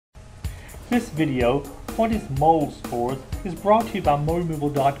This video, What is Mold Spores, is brought to you by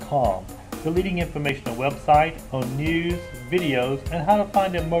moldremoval.com, the leading informational website on news, videos, and how to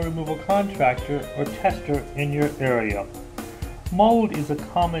find a mold removal contractor or tester in your area. Mold is a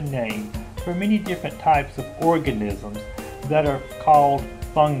common name for many different types of organisms that are called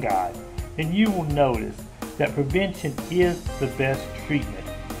fungi, and you will notice that prevention is the best treatment.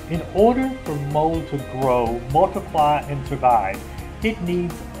 In order for mold to grow, multiply, and survive, it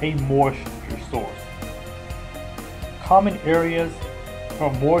needs a moisture source. Common areas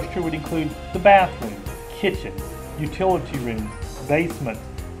for moisture would include the bathroom, kitchen, utility rooms, basements,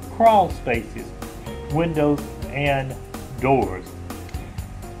 crawl spaces, windows, and doors.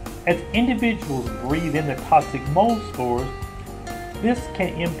 As individuals breathe in the toxic mold spores, this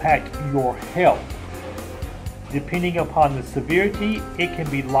can impact your health. Depending upon the severity, it can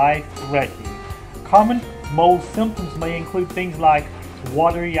be life-threatening. Common mold symptoms may include things like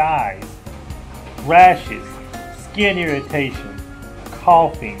watery eyes, rashes, skin irritation,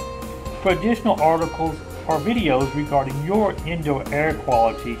 coughing. For additional articles or videos regarding your indoor air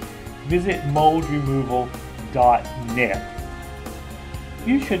quality, visit moldremoval.net.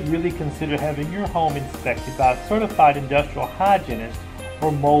 You should really consider having your home inspected by a certified industrial hygienist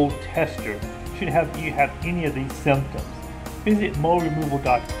or mold tester should you have any of these symptoms. Visit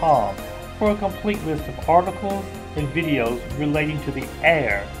moldremoval.com for a complete list of articles and videos relating to the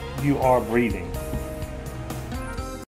air you are breathing.